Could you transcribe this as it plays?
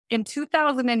in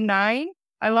 2009,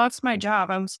 I lost my job.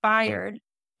 I was fired.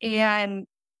 And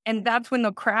that's when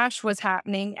the crash was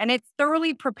happening. And it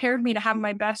thoroughly prepared me to have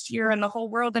my best year in the whole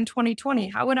world in 2020.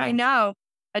 How would I know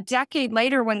a decade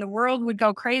later when the world would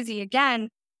go crazy again,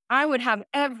 I would have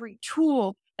every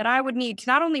tool that I would need to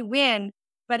not only win,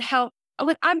 but help.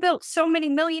 I built so many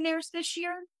millionaires this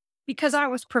year because I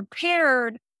was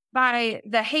prepared by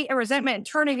the hate and resentment and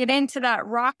turning it into that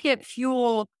rocket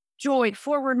fuel, joy,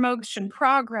 forward motion,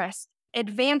 progress,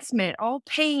 advancement. All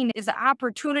pain is an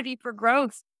opportunity for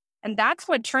growth. And that's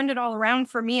what turned it all around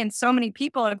for me and so many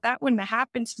people. If that wouldn't have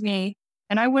happened to me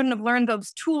and I wouldn't have learned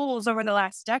those tools over the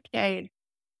last decade,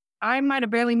 I might have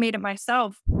barely made it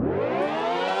myself.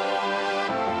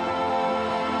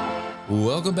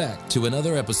 Welcome back to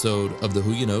another episode of the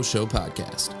Who You Know Show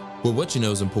podcast, where what you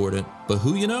know is important, but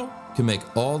who you know can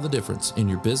make all the difference in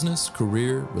your business,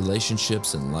 career,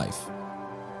 relationships, and life.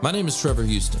 My name is Trevor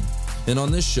Houston, and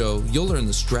on this show, you'll learn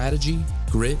the strategy,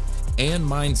 grit, and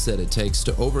mindset it takes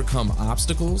to overcome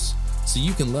obstacles so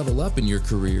you can level up in your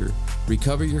career,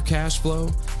 recover your cash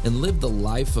flow, and live the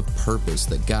life of purpose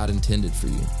that God intended for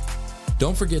you.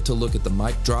 Don't forget to look at the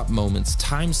mic drop moments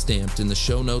time-stamped in the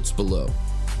show notes below.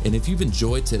 And if you've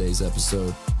enjoyed today's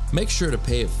episode, make sure to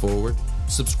pay it forward,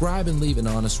 subscribe, and leave an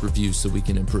honest review so we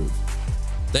can improve.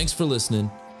 Thanks for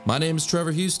listening. My name is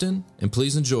Trevor Houston, and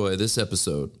please enjoy this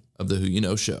episode of the Who You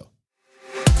Know Show.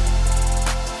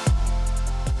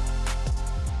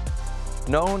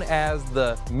 Known as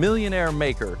the millionaire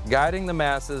maker, guiding the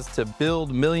masses to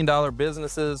build million-dollar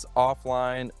businesses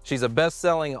offline. She's a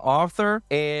best-selling author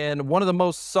and one of the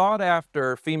most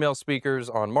sought-after female speakers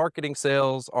on marketing,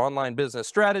 sales, online business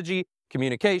strategy,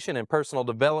 communication, and personal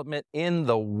development in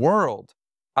the world.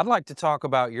 I'd like to talk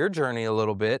about your journey a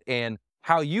little bit and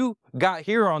how you got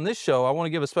here on this show. I want to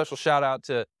give a special shout out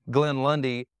to Glenn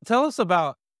Lundy. Tell us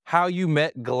about how you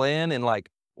met Glenn and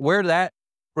where that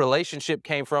relationship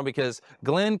came from, because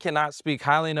Glenn cannot speak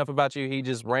highly enough about you. He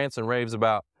just rants and raves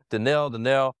about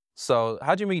Danelle. So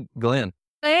how'd you meet Glenn?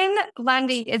 Glenn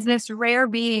Lundy is this rare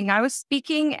being. I was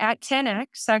speaking at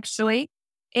 10X actually,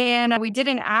 and we did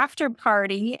an after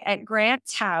party at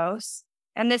Grant's house.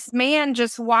 And this man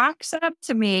just walks up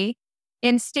to me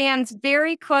and stands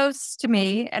very close to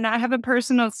me. And I have a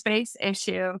personal space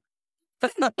issue.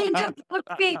 He just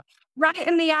looked me right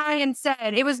in the eye and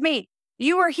said, "It was me.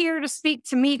 You were here to speak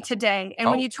to me today." And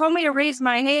when you told me to raise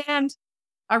my hand,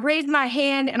 I raised my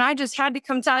hand and I just had to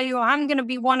come tell you, I'm going to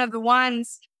be one of the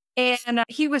ones. And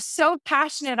he was so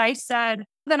passionate. I said,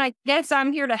 "Then I guess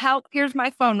I'm here to help. Here's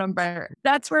my phone number."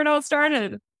 That's where it all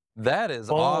started. That is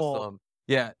awesome.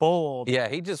 Yeah. Bold. Yeah.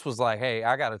 He just was like, "Hey,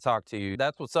 I got to talk to you."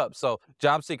 That's what's up. So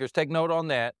job seekers, take note on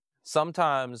that.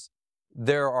 Sometimes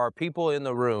there are people in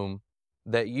the room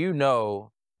that you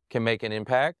know can make an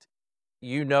impact.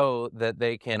 You know that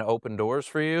they can open doors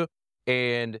for you,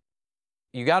 and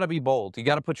you got to be bold. You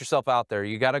got to put yourself out there.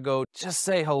 You got to go just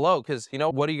say hello, because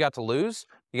what do you got to lose?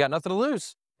 You got nothing to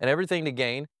lose and everything to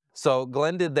gain. So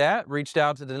Glenn did that, reached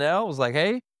out to Danelle, was like,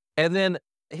 "Hey," and then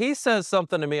he says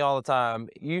something to me all the time.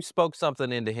 You spoke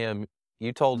something into him.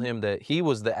 You told him that he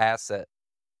was the asset,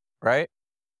 right?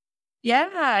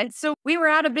 Yeah. So we were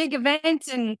at a big event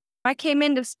and I came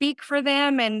in to speak for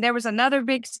them. And there was another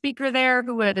big speaker there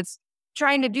who was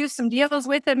trying to do some deals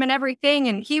with him and everything.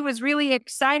 And he was really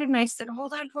excited. And I said,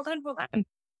 hold on.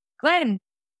 Glenn,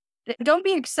 don't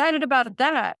be excited about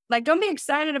that. Don't be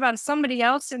excited about somebody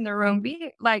else in the room.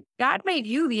 Be like, God made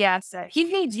you the asset. He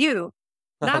needs you,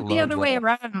 not the other way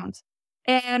around.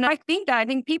 And I think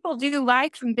people do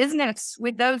life and business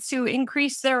with those who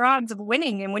increase their odds of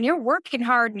winning. And when you're working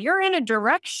hard and you're in a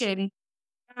direction,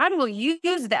 God will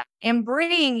use that and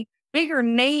bring bigger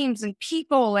names and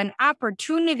people and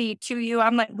opportunity to you.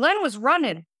 I'm like, Glenn was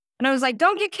running. And I was like,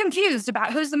 don't get confused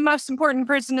about who's the most important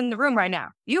person in the room right now.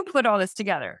 You put all this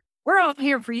together. We're all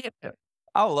here for you.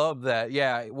 I love that.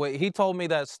 Yeah. He told me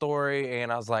that story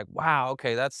and I was like, wow,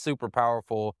 okay, that's super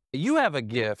powerful. You have a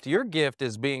gift. Your gift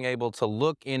is being able to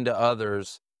look into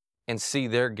others and see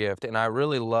their gift. And I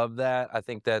really love that. I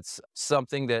think that's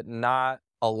something that not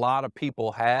a lot of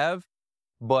people have,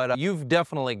 but you've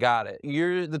definitely got it.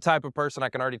 You're the type of person, I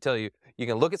can already tell you, you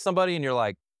can look at somebody and you're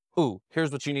like, ooh,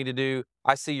 here's what you need to do.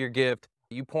 I see your gift.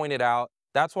 You point it out.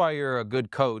 That's why you're a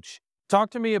good coach. Talk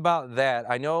to me about that.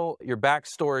 I know your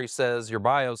backstory says, your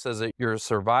bio says that you're a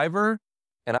survivor,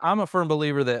 and I'm a firm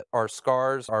believer that our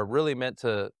scars are really meant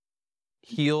to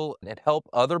heal and help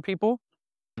other people.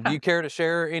 Do you care to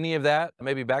share any of that,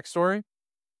 maybe backstory?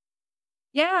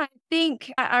 Yeah, I think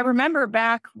I remember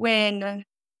back when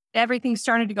everything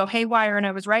started to go haywire and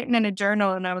I was writing in a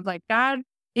journal and I was like, God,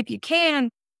 if you can,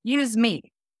 use me.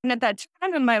 And at that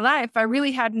time in my life, I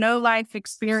really had no life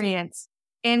experience.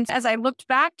 And as I looked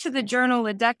back to the journal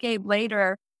a decade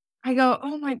later, I go,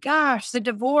 oh my gosh, the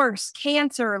divorce,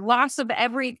 cancer, loss of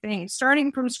everything,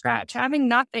 starting from scratch, having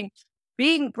nothing,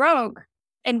 being broke,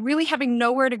 and really having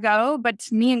nowhere to go. But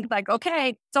to me, like, okay,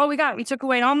 it's all we got. We took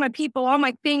away all my people, all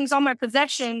my things, all my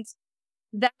possessions.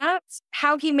 That's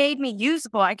how he made me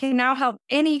usable. I can now help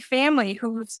any family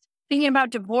who's thinking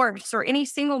about divorce, or any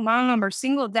single mom or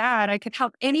single dad. I could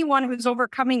help anyone who's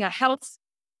overcoming a health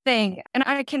thing. And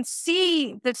I can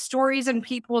see the stories in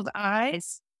people's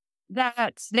eyes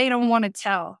that they don't want to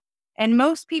tell. And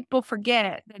most people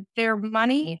forget that their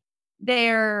money,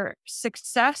 their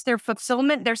success, their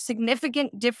fulfillment, their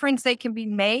significant difference they can be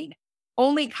made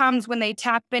only comes when they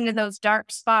tap into those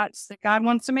dark spots that God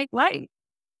wants to make light.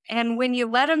 And when you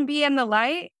let him be in the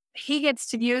light, he gets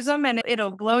to use them, and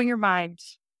it'll blow your mind,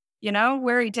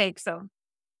 where he takes them.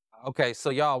 Okay, so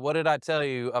y'all, what did I tell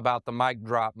you about the mic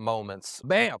drop moments?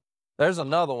 Bam! There's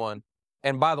another one.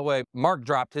 And by the way, Mark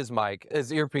dropped his mic.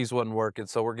 His earpiece wasn't working,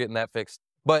 so we're getting that fixed.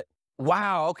 But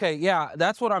wow, okay, yeah,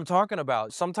 that's what I'm talking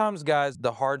about. Sometimes, guys,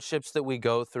 the hardships that we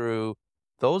go through,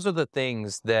 those are the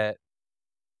things that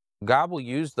God will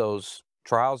use, those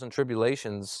trials and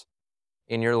tribulations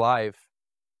in your life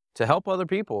to help other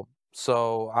people.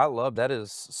 So I love that.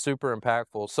 Is super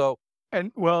impactful. So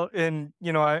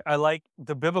I like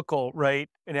the biblical, right,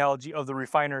 analogy of the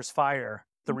refiner's fire.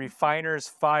 The refiner's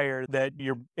fire, that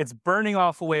it's burning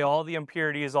off away all the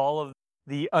impurities, all of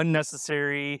the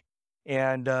unnecessary,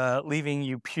 and leaving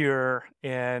you pure,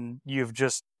 and you've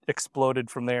just exploded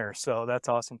from there. So that's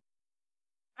awesome.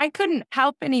 I couldn't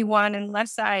help anyone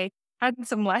unless I had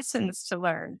some lessons to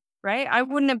learn, right? I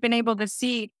wouldn't have been able to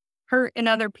see hurt in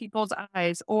other people's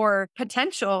eyes or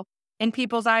potential in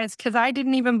people's eyes because I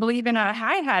didn't even believe I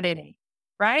had any,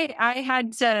 right? I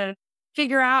had to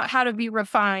figure out how to be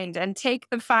refined and take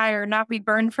the fire, not be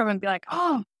burned from it, and be like,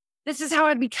 oh, this is how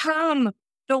I become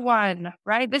the one,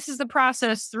 right? This is the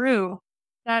process through.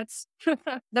 That's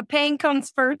the pain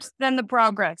comes first, then the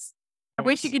progress. I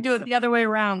wish you could do it the other way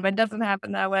around, but it doesn't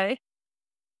happen that way.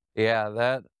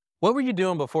 yeah, what were you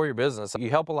doing before your business? You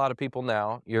help a lot of people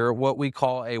now. You're what we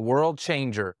call a world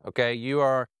changer. Okay. You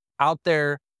are out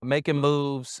there making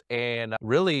moves and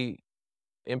really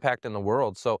impacting the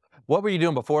world. So what were you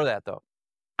doing before that though?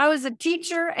 I was a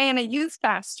teacher and a youth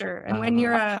pastor. And when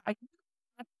you're a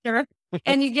youth pastor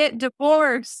and you get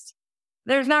divorced,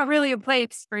 there's not really a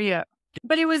place for you.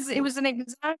 But it was an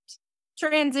exact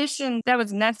transition that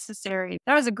was necessary.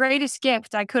 That was the greatest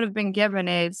gift I could have been given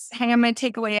is, hey, I'm going to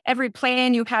take away every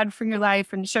plan you had for your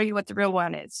life and show you what the real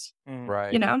one is.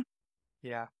 Right.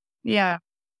 Yeah. Yeah.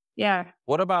 Yeah.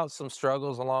 What about some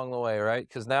struggles along the way, right?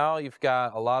 Because now you've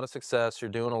got a lot of success. You're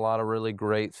doing a lot of really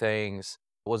great things.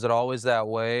 Was it always that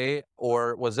way?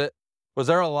 Or was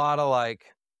there a lot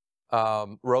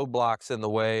of roadblocks in the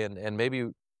way? And maybe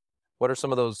what are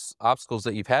some of those obstacles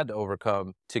that you've had to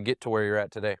overcome to get to where you're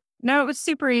at today? No, it was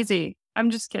super easy.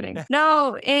 I'm just kidding.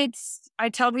 No, I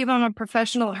tell people I'm a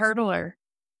professional hurdler,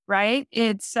 right?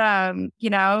 It's, I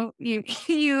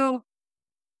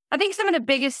think some of the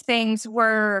biggest things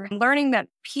were learning that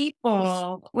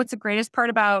what's the greatest part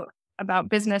about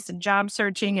business and job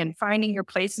searching and finding your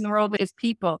place in the world is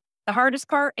people. The hardest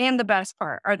part and the best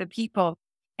part are the people.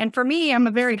 And for me, I'm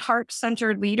a very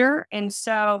heart-centered leader. And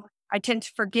so I tend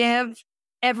to forgive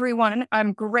everyone.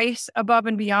 I'm grace above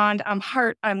and beyond. I'm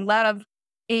heart, I'm love.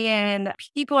 And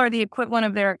people are the equivalent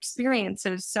of their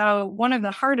experiences. So one of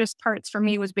the hardest parts for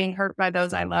me was being hurt by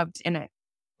those I loved in it.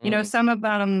 Some of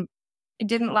them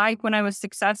didn't like when I was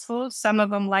successful. Some of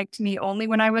them liked me only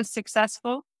when I was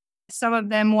successful. Some of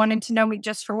them wanted to know me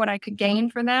just for what I could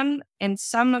gain for them. And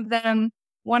some of them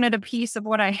wanted a piece of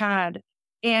what I had.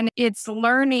 And it's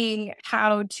learning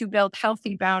how to build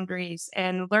healthy boundaries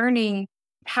and learning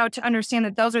how to understand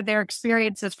that those are their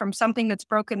experiences from something that's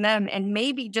broken them. And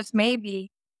maybe, just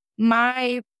maybe,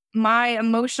 my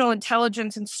emotional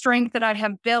intelligence and strength that I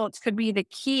have built could be the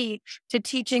key to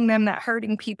teaching them that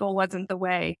hurting people wasn't the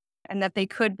way and that they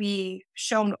could be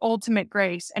shown ultimate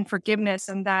grace and forgiveness.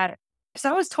 And that, because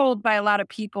I was told by a lot of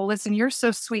people, listen, you're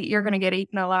so sweet, you're going to get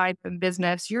eaten alive in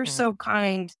business. You're so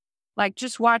kind. Like,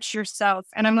 just watch yourself.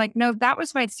 And I'm like, no, that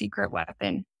was my secret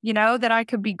weapon, that I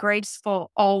could be graceful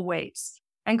always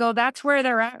and go, that's where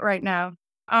they're at right now.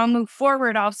 I'll move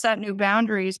forward. I'll set new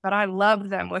boundaries, but I love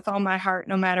them with all my heart,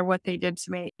 no matter what they did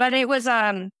to me. But it was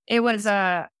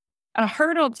a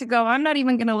hurdle to go. I'm not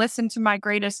even going to listen to my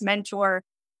greatest mentor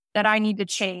that I need to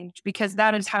change, because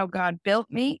that is how God built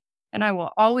me. And I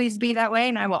will always be that way.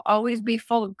 And I will always be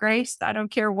full of grace. I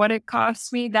don't care what it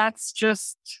costs me. That's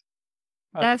just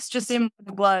in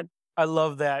the blood. I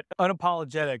love that.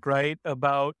 Unapologetic, right?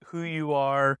 About who you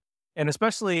are, and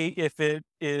especially if it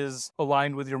is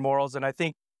aligned with your morals. And I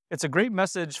think it's a great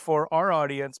message for our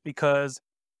audience because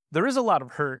there is a lot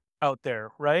of hurt out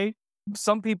there, right?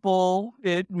 Some people,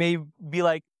 it may be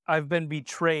like, I've been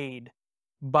betrayed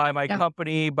by my Yeah.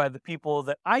 company, by the people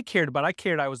that I cared about.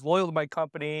 I was loyal to my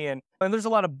company, and there's a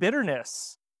lot of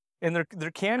bitterness, and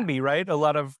there can be, right, a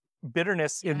lot of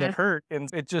bitterness in the Yeah. hurt, and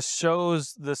it just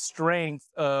shows the strength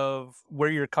of where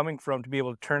you're coming from to be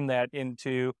able to turn that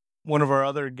into, one of our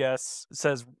other guests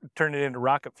says, turn it into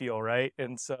rocket fuel, right?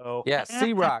 And so Yeah,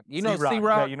 C-Rock. You know C-Rock, yeah,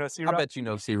 C-Rock? you know I C-Rock? bet you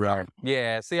know C-Rock.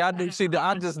 Yeah, see, I do.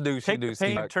 I just knew she Take knew the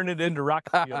pain, C-Rock. turn it into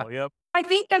rocket fuel. Yep. I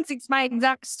think that's my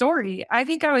exact story. I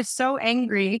think I was so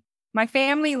angry. My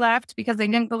family left because they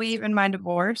didn't believe in my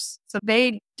divorce. So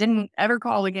they didn't ever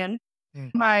call again.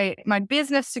 Mm. My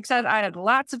business success, I had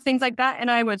lots of things like that.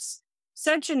 And I was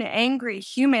such an angry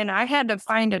human. I had to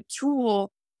find a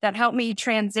tool that helped me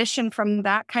transition from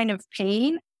that kind of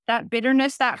pain, that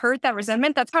bitterness, that hurt, that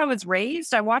resentment. That's how I was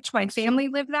raised. I watched my family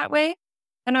live that way.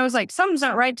 And I was like, something's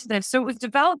not right to this. So it was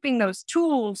developing those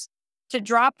tools to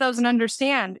drop those and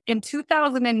understand. In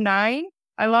 2009,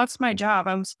 I lost my job.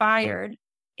 I was fired.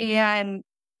 And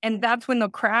that's when the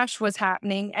crash was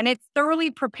happening. And it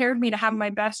thoroughly prepared me to have my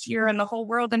best year in the whole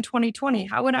world in 2020.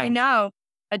 How would I know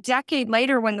a decade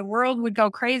later when the world would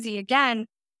go crazy again,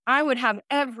 I would have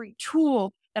every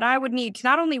tool that I would need to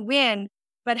not only win,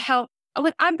 but help.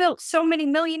 I built so many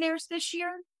millionaires this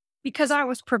year because I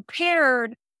was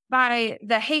prepared by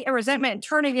the hate and resentment and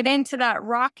turning it into that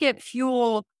rocket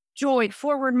fuel, joy,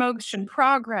 forward motion,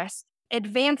 progress,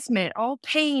 advancement. All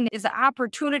pain is an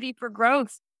opportunity for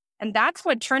growth. And that's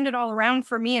what turned it all around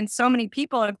for me and so many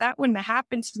people. If that wouldn't have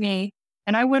happened to me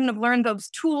and I wouldn't have learned those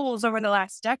tools over the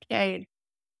last decade,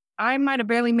 I might have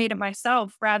barely made it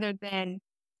myself rather than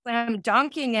slam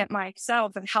dunking at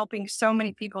myself and helping so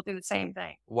many people do the same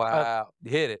thing. Wow,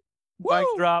 hit it. Mic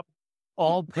Woo! drop.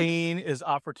 All pain is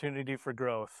opportunity for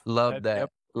growth. Love that. Yep.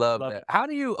 Love Love that. it. How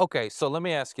do you, okay, so let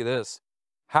me ask you this.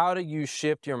 How do you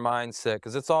shift your mindset?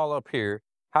 Because it's all up here.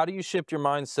 How do you shift your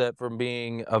mindset from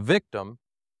being a victim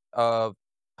of,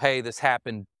 hey, this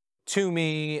happened to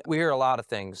me? We hear a lot of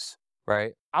things,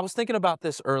 right? I was thinking about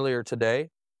this earlier today.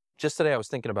 Just today, I was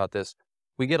thinking about this.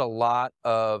 We get a lot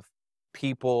of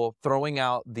people throwing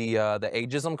out the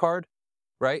ageism card,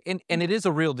 right? And it is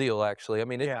a real deal, actually. I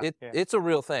mean, Yeah. it's a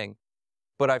real thing.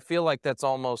 But I feel like that's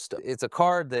almost, it's a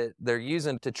card that they're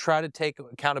using to try to take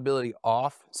accountability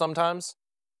off sometimes.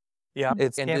 Yeah.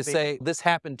 And Can to be. say, this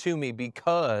happened to me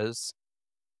because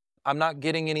I'm not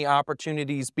getting any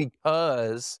opportunities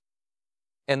because,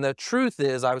 and the truth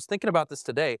is, I was thinking about this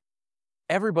today,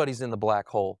 everybody's in the black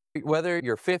hole. Whether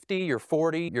you're 50, you're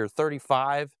 40, you're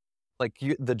 35, like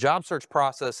the job search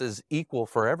process is equal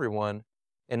for everyone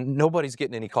and nobody's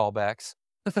getting any callbacks.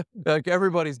 Like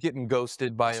everybody's getting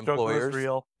ghosted by Struggle is employers.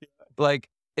 real. Like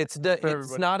it's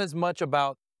everybody. not as much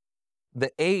about the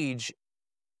age.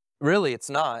 Really, it's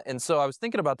not. And so I was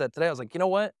thinking about that today. I was like, you know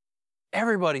what?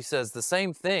 Everybody says the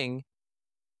same thing.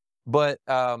 But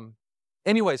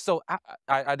anyway, so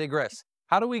I digress.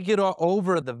 How do we get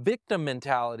over the victim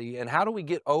mentality, and how do we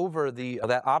get over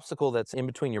that obstacle that's in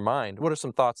between your mind? What are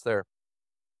some thoughts there?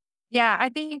 Yeah, I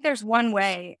think there's one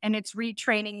way, and it's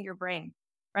retraining your brain,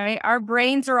 right? Our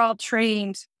brains are all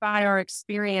trained by our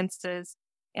experiences.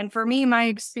 And for me, my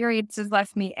experiences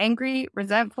left me angry,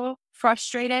 resentful,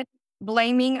 frustrated,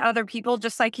 blaming other people,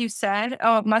 just like you said.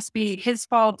 Oh, it must be his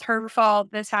fault, her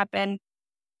fault, this happened.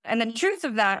 And the truth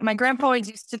of that, my grandpa always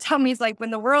used to tell me, is like,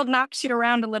 when the world knocks you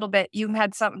around a little bit, you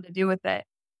had something to do with it.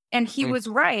 And he Mm. was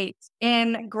right.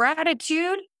 And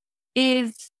gratitude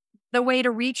is the way to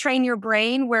retrain your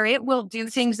brain where it will do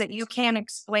things that you can't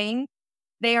explain.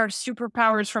 They are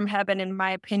superpowers from heaven, in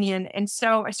my opinion. And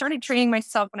so I started training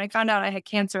myself when I found out I had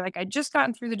cancer. Like, I'd just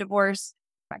gotten through the divorce.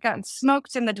 I gotten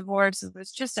smoked in the divorce. It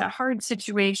was just a hard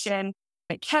situation.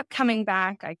 I kept coming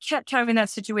back. I kept having that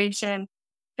situation.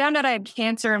 Found out I had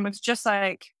cancer and was just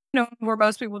like, where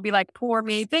most people would be like, poor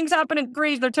me. Things happen in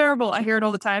threes. They're terrible. I hear it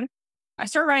all the time. I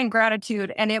started writing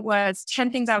gratitude, and it was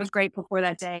 10 things I was grateful for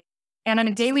that day. And on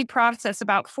a daily process,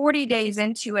 about 40 days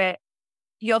into it,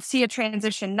 you'll see a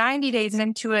transition. 90 days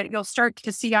into it, you'll start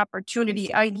to see opportunity.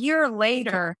 A year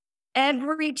later,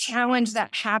 every challenge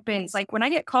that happens, like when I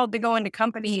get called to go into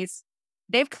companies,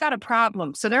 they've got a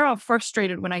problem. So they're all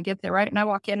frustrated when I get there, right? And I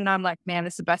walk in and I'm like, man,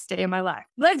 this is the best day of my life.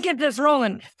 Let's get this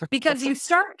rolling. Because you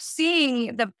start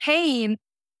seeing the pain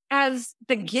as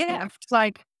the gift.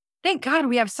 Like, thank God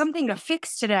we have something to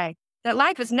fix today. That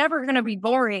life is never going to be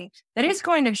boring. That it's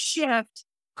going to shift.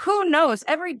 Who knows?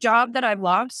 Every job that I've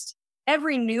lost,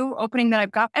 every new opening that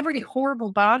I've got, every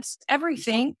horrible boss,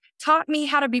 everything taught me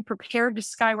how to be prepared to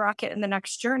skyrocket in the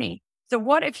next journey. So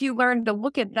what if you learn to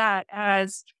look at that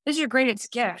as this is your greatest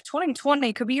gift?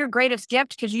 2020 could be your greatest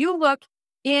gift because you look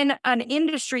in an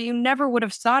industry you never would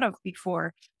have thought of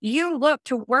before. You look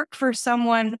to work for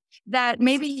someone that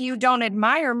maybe you don't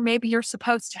admire, maybe you're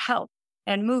supposed to help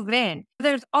and move in.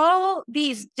 There's all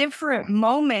these different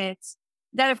moments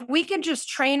that if we can just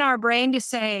train our brain to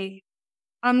say,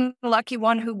 I'm the lucky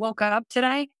one who woke up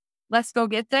today, let's go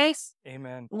get this.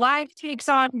 Amen. Life takes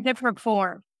on different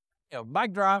form.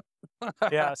 Mic drop.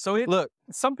 Yeah. So Look,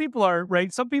 some people are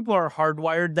right. Some people are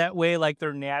hardwired that way, like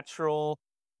they're natural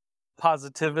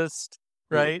positivist,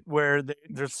 right? Where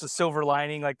there's a silver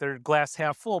lining, like they're glass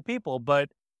half full people. But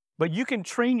you can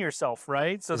train yourself,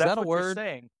 right? So Is that's that a what word? you're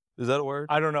saying. Is that a word?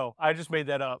 I don't know. I just made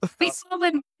that up. We saw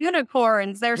them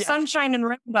unicorns, they're Yeah. sunshine and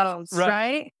rainbows,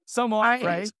 right? Somewhat, Right.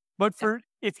 right? But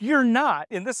if you're not,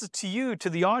 and this is to you, to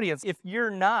the audience, if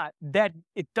you're not, that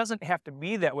it doesn't have to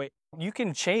be that way. You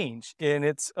can change, and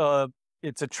it's a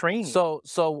training.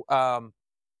 So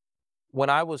when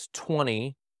I was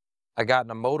 20, I got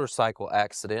in a motorcycle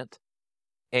accident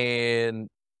and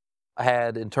I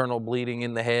had internal bleeding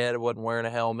in the head. I wasn't wearing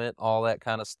a helmet, all that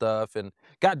kind of stuff, and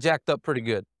got jacked up pretty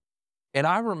good. And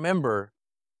I remember,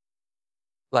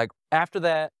 like, after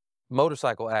that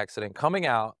motorcycle accident, coming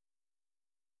out,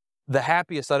 the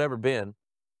happiest I'd ever been,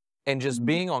 and just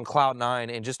being on cloud nine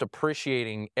and just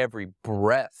appreciating every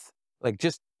breath. Like,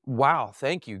 just, wow,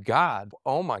 thank you, God.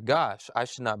 Oh my gosh, I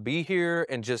should not be here.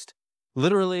 And just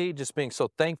literally just being so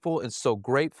thankful and so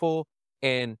grateful.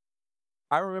 And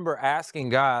I remember asking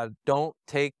God, don't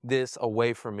take this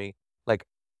away from me. Like,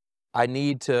 I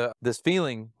need to, this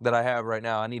feeling that I have right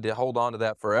now, I need to hold on to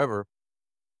that forever.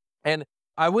 And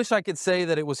I wish I could say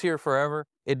that it was here forever.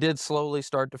 It did slowly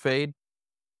start to fade.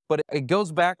 But it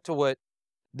goes back to what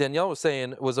Danelle was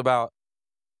saying, was about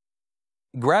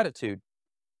gratitude,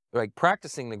 like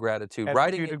practicing the gratitude,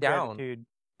 writing Attitude it of down. gratitude.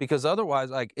 Because otherwise,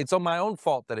 like, it's on my own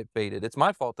fault that it faded. It's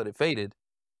my fault that it faded,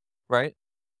 right?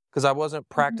 Because I wasn't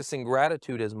practicing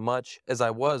gratitude as much as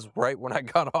I was right when I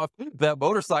got off that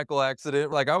motorcycle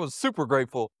accident. Like, I was super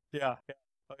grateful. Yeah.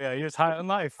 Oh, yeah. He was high on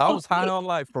life. I was high on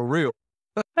life for real.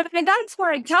 But that's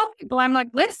where I tell people, I'm like,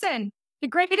 listen, the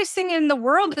greatest thing in the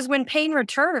world is when pain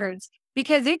returns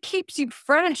because it keeps you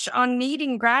fresh on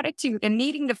needing gratitude and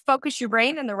needing to focus your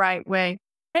brain in the right way.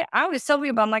 I always tell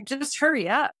people, I'm like, just hurry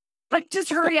up. Like, just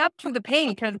hurry up through the pain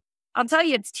because I'll tell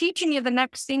you, it's teaching you the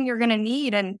next thing you're going to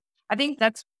need. And I think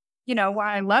that's,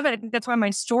 why I love it. I think that's why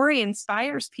my story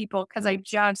inspires people because I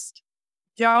just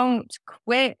don't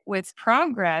quit with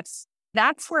progress.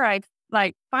 That's where I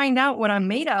find out what I'm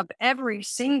made of every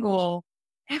single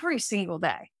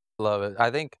day. Love it.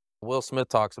 I think Will Smith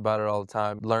talks about it all the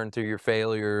time. Learn through your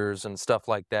failures and stuff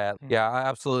like that. Yeah, I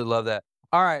absolutely love that.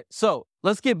 All right, so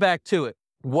let's get back to it.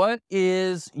 What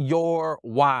is your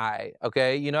why?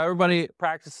 Okay, everybody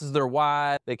practices their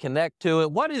why. They connect to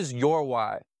it. What is your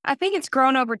why? I think it's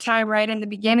grown over time, right? In the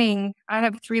beginning, I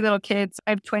have 3 little kids. I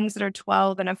have twins that are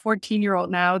 12 and a 14-year-old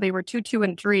now. They were 2, 2,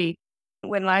 and 3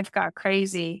 when life got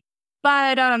crazy.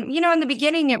 But, in the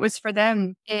beginning, it was for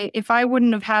them. If I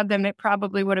wouldn't have had them, it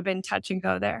probably would have been touch and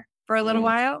go there for a little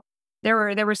while. There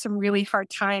were some really hard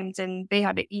times and they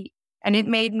had to eat. And it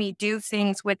made me do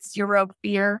things with zero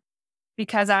fear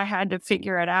because I had to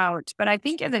figure it out. But I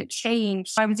think as it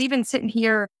changed, I was even sitting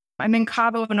here, I'm in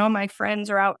Cabo and all my friends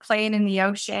are out playing in the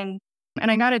ocean.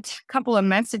 And I got a couple of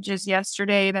messages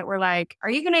yesterday that were like, are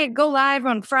you going to go live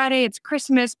on Friday? It's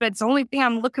Christmas, but it's the only thing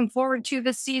I'm looking forward to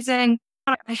this season.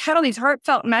 I had all these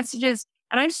heartfelt messages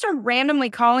and I just started randomly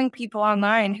calling people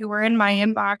online who were in my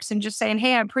inbox and just saying,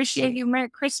 hey, I appreciate you. Merry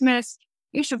Christmas.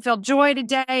 You should feel joy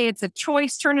today. It's a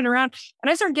choice. Turn it around. And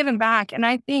I started giving back. And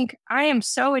I think I am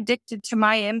so addicted to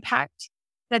my impact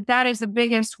that is the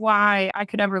biggest why I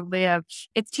could ever live.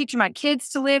 It's teaching my kids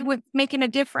to live with making a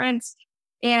difference.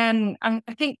 And I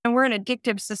think we're an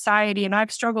addictive society and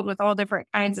I've struggled with all different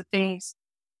kinds of things.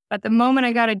 But the moment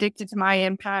I got addicted to my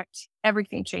impact,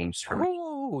 everything changed for me.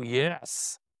 Oh,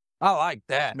 yes. I like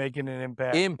that. Making an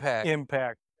impact.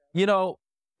 Impact. So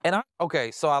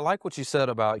I like what you said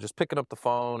about just picking up the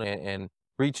phone and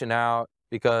reaching out,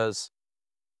 because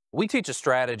we teach a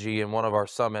strategy in one of our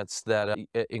summits that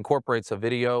incorporates a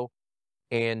video.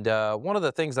 And one of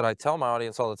the things that I tell my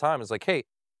audience all the time is like, hey,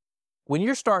 when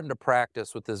you're starting to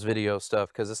practice with this video stuff,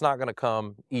 because it's not going to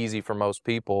come easy for most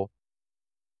people,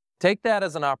 take that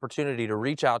as an opportunity to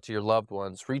reach out to your loved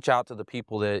ones, reach out to the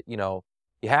people that,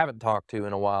 you haven't talked to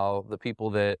in a while, the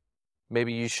people that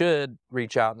maybe you should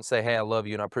reach out and say, hey, I love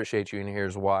you and I appreciate you and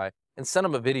here's why, and send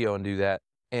them a video and do that.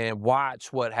 and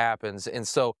watch what happens. And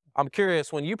so I'm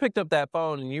curious, when you picked up that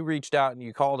phone and you reached out and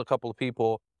you called a couple of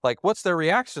people, like, what's their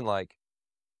reaction like?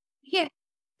 Yeah.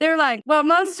 They're like, well,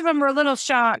 most of them were a little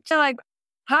shocked. They're like,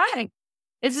 hi,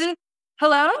 is it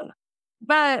hello?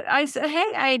 But I said,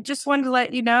 hey, I just wanted to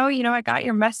let you know, I got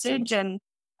your message and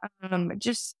it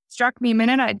just struck me a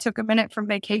minute. I took a minute from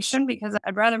vacation because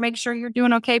I'd rather make sure you're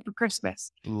doing okay for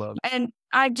Christmas. Love And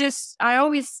I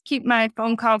always keep my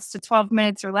phone calls to 12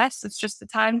 minutes or less. It's just a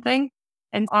time thing.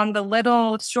 And on the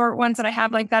little short ones that I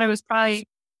have like that, it was probably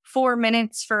 4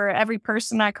 minutes for every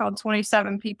person. I called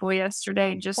 27 people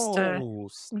yesterday just to, Oh, uh,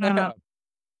 snap.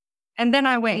 and then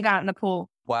I went and got in the pool.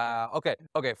 Wow. Okay.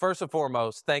 Okay. First and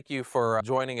foremost, thank you for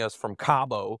joining us from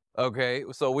Cabo. Okay.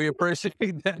 So we appreciate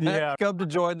that. Yeah. Come to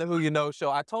join the Who You Know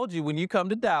show. I told you when you come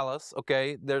to Dallas,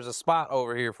 okay, there's a spot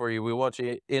over here for you. We want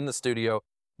you in the studio.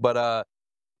 But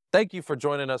thank you for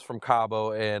joining us from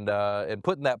Cabo and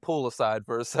putting that pool aside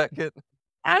for a second.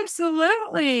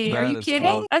 Absolutely. Are That you is kidding?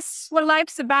 awesome. That's what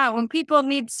life's about. When people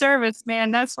need service,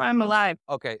 man, that's why I'm alive.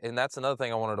 Okay, and that's another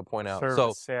thing I wanted to point out.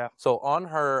 Service, yeah. So on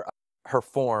her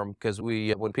form, because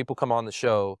we when people come on the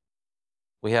show,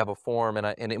 we have a form,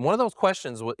 and one of those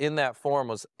questions in that form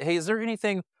was, hey, is there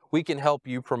anything we can help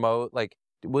you promote? Like,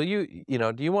 will you,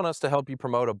 do you want us to help you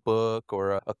promote a book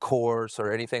or a course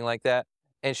or anything like that?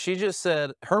 And she just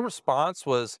said, her response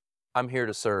was, I'm here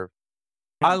to serve.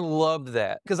 I loved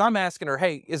that because I'm asking her,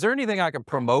 hey, is there anything I can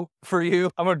promote for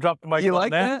you? I'm gonna drop the mic You on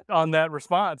like that? on that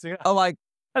response. Yeah. I'm like,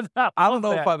 I don't love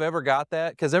know if that. I've ever got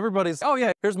that because everybody's, oh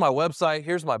yeah, here's my website,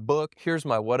 here's my book, here's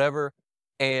my whatever.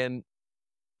 And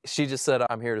she just said,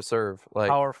 I'm here to serve. Like,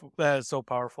 Powerful. That is so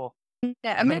powerful.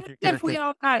 Yeah, I mean, Thank you, if we Kirsten.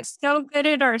 all got so good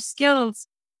at our skills,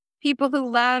 people who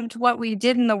loved what we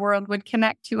did in the world would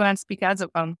connect to us because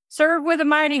of them. Serve with a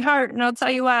mighty heart, and I'll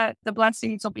tell you what, the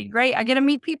blessings will be great. I get to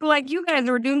meet people like you guys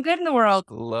who are doing good in the world.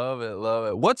 love it, love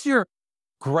it. What's your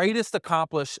greatest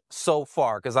accomplish so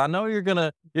far? Because I know you're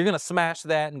gonna smash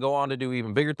that and go on to do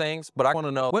even bigger things. But I want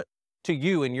to know, what to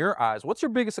you in your eyes, what's your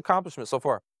biggest accomplishment so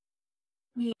far?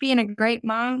 Being a great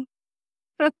mom,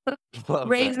 Love that.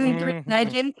 raising three.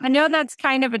 Mhm. I know that's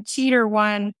kind of a cheater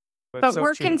one, but so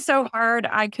working true. so hard,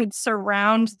 I could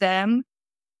surround them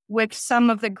with some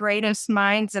of the greatest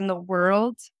minds in the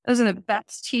world. Those are the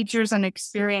best teachers and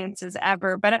experiences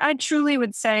ever. But I truly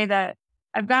would say that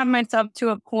I've gotten myself to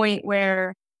a point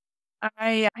where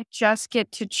I just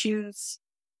get to choose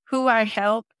who I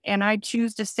help, and I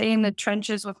choose to stay in the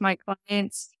trenches with my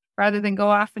clients rather than go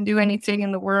off and do anything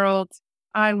in the world.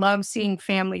 I love seeing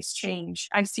families change.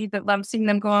 Love seeing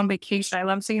them go on vacation. I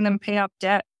love seeing them pay off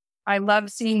debt. I love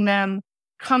seeing them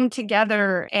come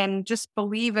together and just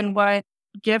believe in what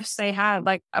gifts they have.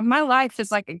 Like my life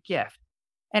is like a gift,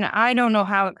 and I don't know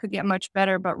how it could get much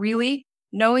better, but really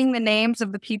knowing the names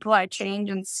of the people I change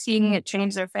and seeing it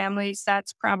change their families,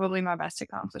 that's probably my best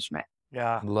accomplishment.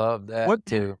 Yeah. Love that What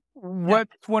too.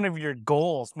 What's one of your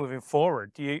goals moving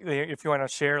forward? Do you, if you want to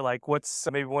share, like, what's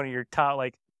maybe one of your top,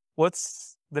 like,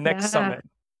 what's the next Yeah. summit?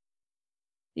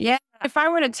 Yeah. If I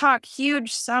were to talk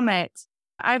huge summit,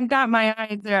 I've got my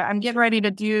eyes there. I'm getting ready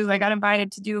to I got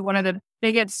invited to do one of the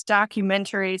biggest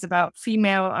documentaries about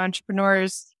female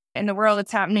entrepreneurs in the world.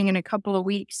 It's happening in a couple of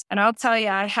weeks. And I'll tell you,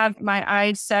 I have my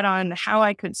eyes set on how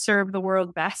I could serve the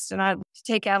world best. And I'd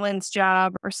take Ellen's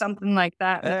job or something like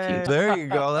that in the Hey, future. there you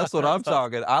go. That's what I'm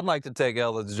talking. I'd like to take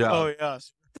Ellen's job. Oh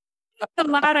yes. A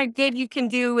lot of good you can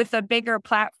do with a bigger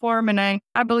platform. And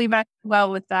I believe I do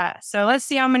well with that. So let's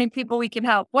see how many people we can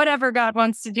help. Whatever God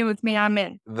wants to do with me, I'm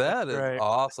in. That is Right.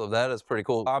 awesome. That is pretty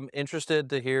cool. I'm interested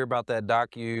to hear about that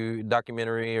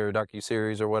documentary or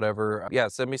docu-series or whatever. Yeah,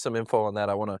 send me some info on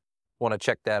that. I want to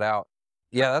check that out.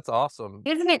 Yeah, that's awesome.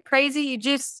 Isn't it crazy? You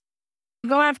just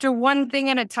go after one thing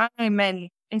at a time, and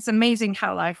it's amazing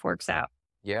how life works out.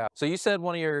 Yeah. So you said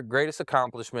one of your greatest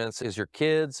accomplishments is your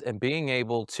kids and being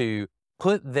able to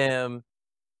put them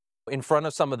in front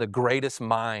of some of the greatest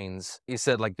minds. You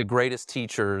said like the greatest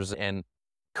teachers. And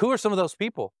who are some of those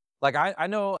people? Like I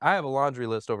know I have a laundry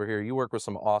list over here. You work with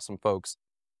some awesome folks,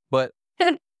 but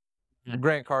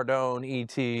Grant Cardone,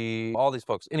 E.T., all these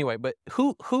folks. Anyway, but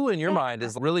who in your mind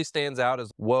really stands out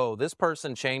as, whoa, this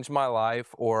person changed my life,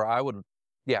 or I would,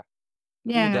 yeah, who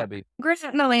would Yeah. that be? Grant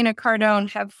and Elena Cardone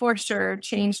have for sure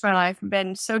changed my life and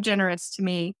been so generous to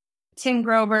me. Tim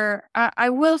Grover, I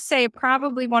will say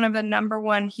probably one of the number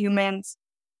one humans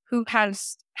who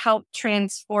has helped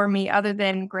transform me other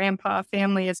than grandpa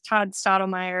family is Todd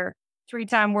Stottlemyre,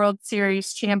 3-time World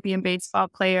Series champion baseball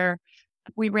player.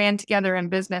 We ran together in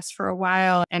business for a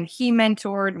while and he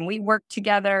mentored and we worked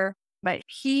together. But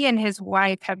he and his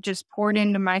wife have just poured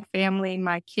into my family,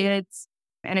 my kids.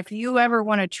 And if you ever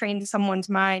want to train someone's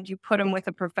mind, you put them with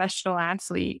a professional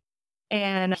athlete.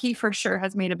 And he for sure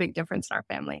has made a big difference in our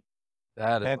family.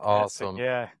 That is Fantastic. awesome.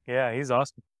 Yeah, he's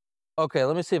awesome. Okay,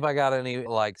 let me see if I got any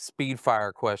like speed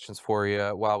fire questions for you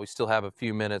while we still have a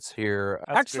few minutes here.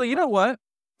 Actually, you know what?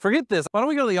 Forget this. Why don't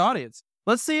we go to the audience?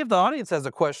 Let's see if the audience has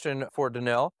a question for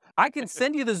Danelle. I can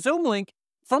send you the Zoom link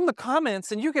from the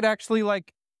comments and you could actually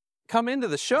like come into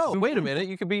the show. Wait a minute,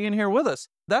 you could be in here with us.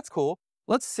 That's cool.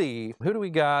 Let's see. Who do we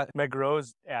got? Meg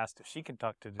Rose asked if she can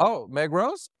talk to Danelle. Oh, Meg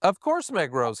Rose? Of course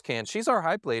Meg Rose can. She's our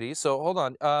hype lady. So hold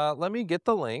on. Let me get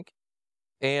the link.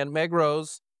 And Meg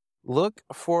Rose, look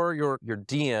for your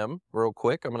DM real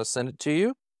quick. I'm going to send it to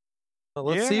you.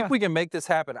 Let's see if we can make this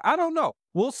happen. I don't know.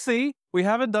 We'll see. We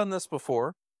haven't done this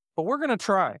before, but we're going to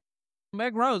try.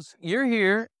 Meg Rose, you're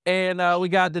here, and we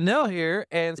got Danelle here,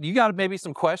 and you got maybe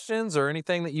some questions or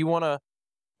anything that you want to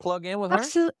plug in with her?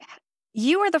 Absolutely.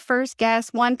 You are the first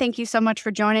guest. One, thank you so much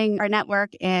for joining our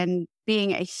network and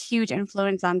being a huge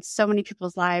influence on so many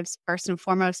people's lives. First and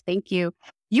foremost, thank you.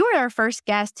 You were our first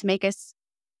guest to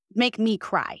make me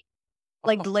cry.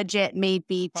 Like legit made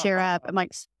me tear up. I'm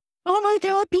like, oh my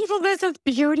God, people, this is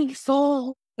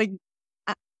beautiful. Like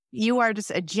you are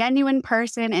just a genuine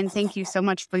person. And thank you so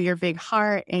much for your big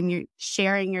heart and you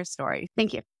sharing your story.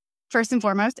 Thank you. First and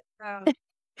foremost, I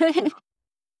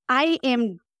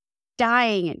am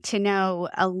dying to know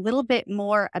a little bit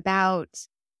more about,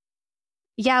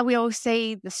 we always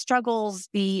say the struggles,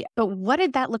 but what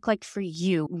did that look like for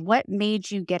you? What made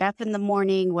you get up in the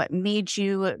morning? What made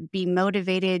you be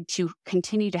motivated to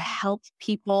continue to help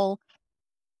people?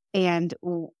 And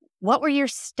what were your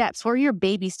steps? What were your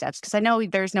baby steps? Because I know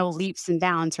there's no leaps and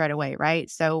bounds right away, right?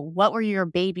 So what were your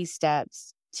baby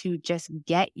steps to just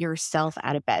get yourself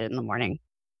out of bed in the morning?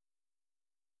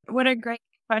 What a great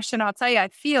question. I'll tell you, I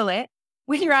feel it.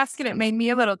 When you're asking it made me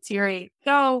a little teary.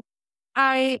 So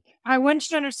I want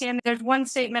you to understand that there's one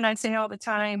statement I say all the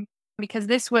time because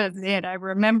this was it. I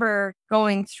remember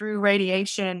going through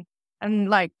radiation and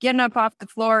like getting up off the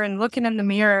floor and looking in the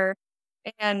mirror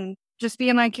and just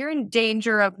being like, you're in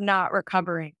danger of not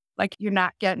recovering. Like you're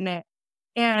not getting it.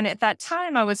 And at that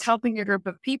time I was helping a group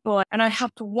of people and I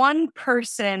helped one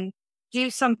person do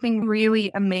something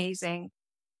really amazing.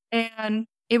 And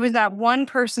it was that one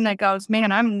person that goes,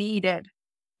 man, I'm needed.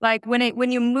 Like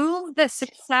when you move the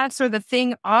success or the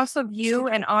thing off of you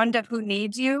and onto who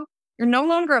needs you, you're no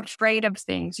longer afraid of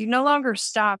things. You no longer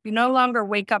stop. You no longer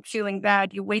wake up feeling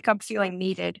bad. You wake up feeling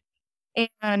needed.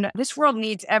 And this world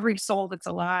needs every soul that's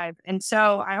alive. And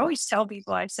so I always tell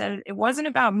people, I said, it wasn't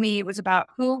about me. It was about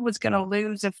who was going to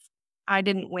lose if I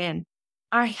didn't win.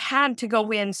 I had to go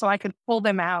win so I could pull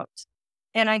them out.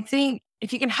 And I think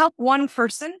if you can help one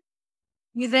person,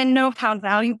 you then know how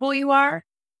valuable you are.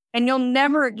 And you'll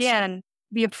never again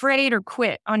be afraid or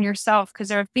quit on yourself because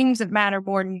there are things that matter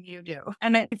more than you do.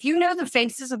 And if you know the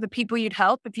faces of the people you'd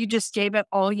help, if you just gave it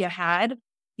all you had,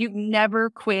 you'd never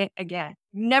quit again.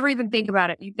 You never even think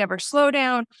about it. You'd never slow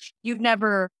down. You'd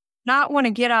never not want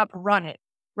to get up, run it,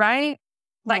 right?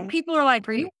 Like people are like,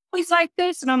 are you always like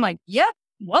this? And I'm like, yep,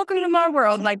 welcome to my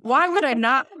world. Like, why would I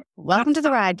not? Welcome to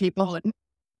the ride, people.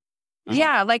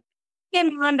 Yeah, like,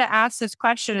 getting on to ask this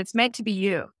question, it's meant to be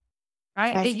you.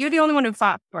 Right? You're the only one who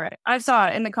fought for it. I saw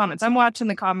it in the comments. I'm watching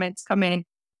the comments come in.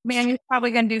 Man, you're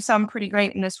probably going to do something pretty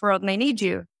great in this world and they need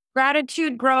you.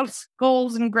 Gratitude, growth,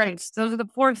 goals, and grace. Those are the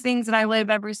 4 things that I live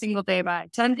every single day by.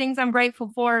 10 things I'm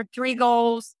grateful for, 3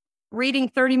 goals, reading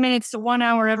 30 minutes to 1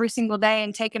 hour every single day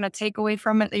and taking a takeaway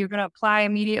from it that you're going to apply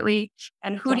immediately.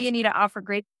 And who do you need to offer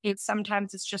great gifts?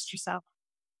 Sometimes it's just yourself.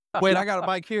 Wait, I got a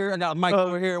mic here and now a mic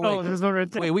over here.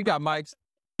 Wait, we got mics.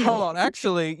 Hold on.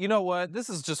 Actually, you know what? This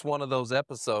is just one of those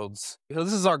episodes.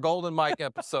 This is our golden mic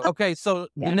episode. Okay, so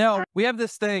Danelle, we have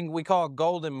this thing we call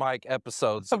golden mic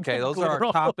episodes. Okay, those are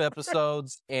our top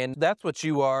episodes, and that's what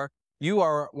you are. You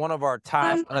are one of our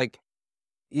top,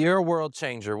 you're a world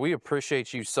changer. We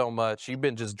appreciate you so much. You've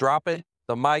been just dropping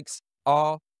the mics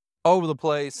all over the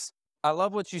place. I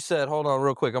love what you said. Hold on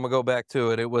real quick. I'm going to go back to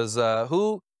it. It was,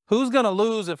 who's going to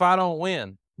lose if I don't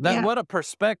win? What a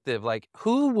perspective. Like,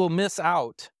 who will miss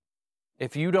out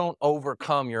if you don't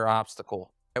overcome your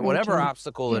obstacle? And whatever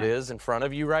obstacle it is in front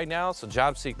of you right now, so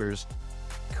job seekers,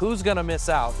 who's going to miss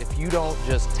out if you don't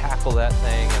just tackle that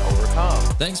thing and overcome?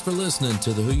 Thanks for listening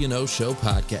to the Who You Know Show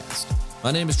podcast.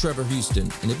 My name is Trevor Houston,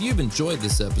 and if you've enjoyed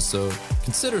this episode,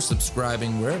 consider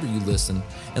subscribing wherever you listen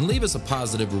and leave us a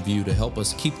positive review to help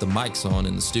us keep the mics on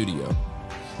in the studio.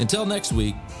 Until next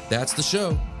week, that's the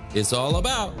show. It's all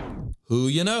about who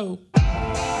you know.